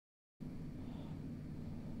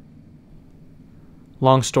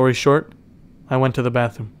Long story short, I went to the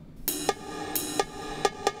bathroom.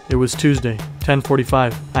 It was Tuesday,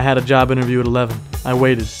 10:45. I had a job interview at 11. I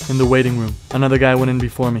waited, in the waiting room. Another guy went in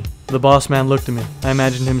before me. The boss man looked at me. I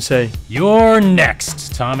imagined him say, "You're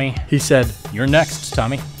next, Tommy." He said, "You're next,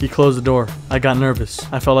 Tommy." He closed the door. I got nervous.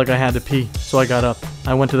 I felt like I had to pee, so I got up.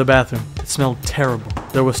 I went to the bathroom. It smelled terrible.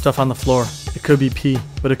 There was stuff on the floor. It could be pee,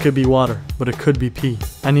 but it could be water, but it could be pee.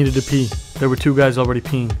 I needed to pee. There were two guys already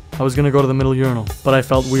peeing. I was gonna go to the middle urinal, but I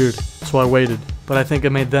felt weird, so I waited. But I think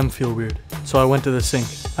it made them feel weird, so I went to the sink.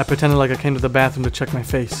 I pretended like I came to the bathroom to check my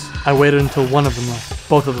face. I waited until one of them left.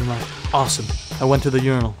 Both of them left. Awesome. I went to the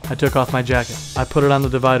urinal. I took off my jacket. I put it on the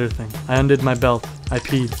divider thing. I undid my belt. I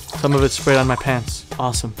peed. Some of it sprayed on my pants.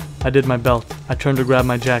 Awesome. I did my belt. I turned to grab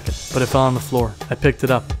my jacket, but it fell on the floor. I picked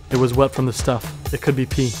it up. It was wet from the stuff. It could be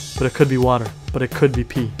pee, but it could be water, but it could be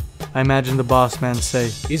pee. I imagined the boss man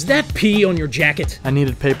say, "Is that pee on your jacket?" I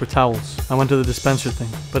needed paper towels. I went to the dispenser thing,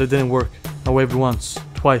 but it didn't work. I waved once,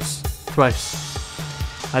 twice, thrice.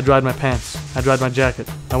 I dried my pants. I dried my jacket.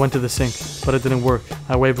 I went to the sink, but it didn't work.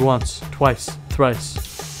 I waved once, twice, thrice.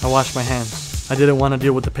 I washed my hands. I didn't want to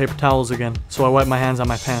deal with the paper towels again, so I wiped my hands on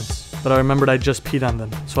my pants. But I remembered I just peed on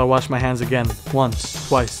them, so I washed my hands again, once,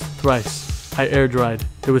 twice, thrice. I air dried.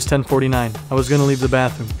 It was 10:49. I was gonna leave the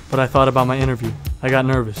bathroom, but I thought about my interview. I got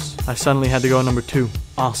nervous. I suddenly had to go number 2.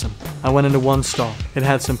 Awesome. I went into one stall. It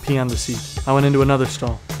had some pee on the seat. I went into another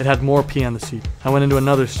stall. It had more pee on the seat. I went into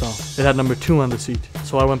another stall. It had number 2 on the seat.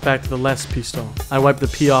 So I went back to the less pee stall. I wiped the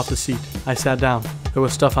pee off the seat. I sat down. There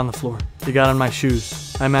was stuff on the floor. It got on my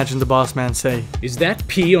shoes. I imagined the boss man say, "Is that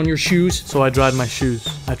pee on your shoes?" So I dried my shoes.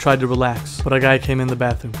 I tried to relax, but a guy came in the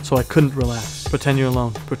bathroom, so I couldn't relax. Pretend you're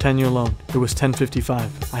alone. Pretend you're alone. It was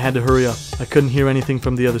 10:55. I had to hurry up. I couldn't hear anything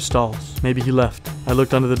from the other stalls. Maybe he left. I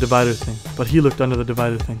looked under the divider thing, but he looked under the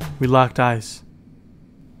divider thing. We locked eyes.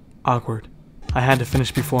 Awkward. I had to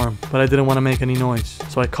finish before him, but I didn't want to make any noise,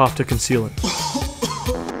 so I coughed to conceal it.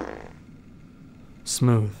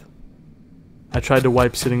 Smooth. I tried to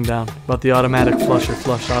wipe sitting down, but the automatic flusher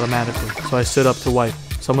flushed automatically, so I stood up to wipe.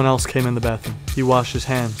 Someone else came in the bathroom. He washed his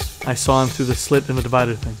hands. I saw him through the slit in the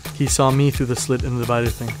divider thing. He saw me through the slit in the divider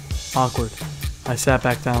thing. Awkward. I sat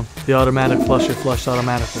back down. The automatic flusher flushed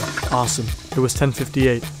automatically. Awesome. It was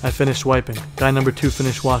 10:58. I finished wiping. Guy number 2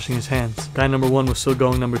 finished washing his hands. Guy number 1 was still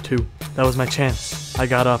going number 2. That was my chance. I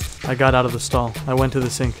got up. I got out of the stall. I went to the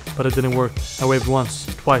sink, but it didn't work. I waved once,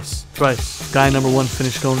 twice, thrice. Guy number 1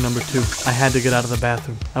 finished going number 2. I had to get out of the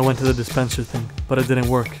bathroom. I went to the dispenser thing, but it didn't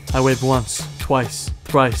work. I waved once, twice,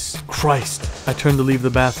 thrice. Christ! I turned to leave the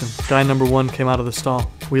bathroom. Guy number 1 came out of the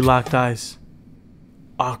stall. We locked eyes.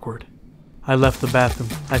 Awkward. I left the bathroom.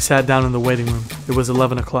 I sat down in the waiting room. It was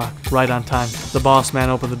 11 o'clock, right on time. The boss man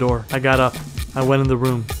opened the door. I got up. I went in the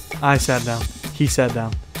room. I sat down. He sat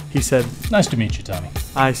down. He said, "Nice to meet you, Tommy."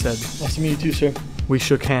 I said, Nice to meet you too, sir. we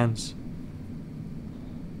shook hands.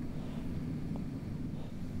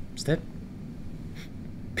 "Is that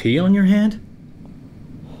pee on your hand?"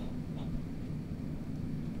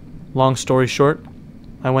 Long story short,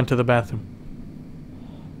 I went to the bathroom.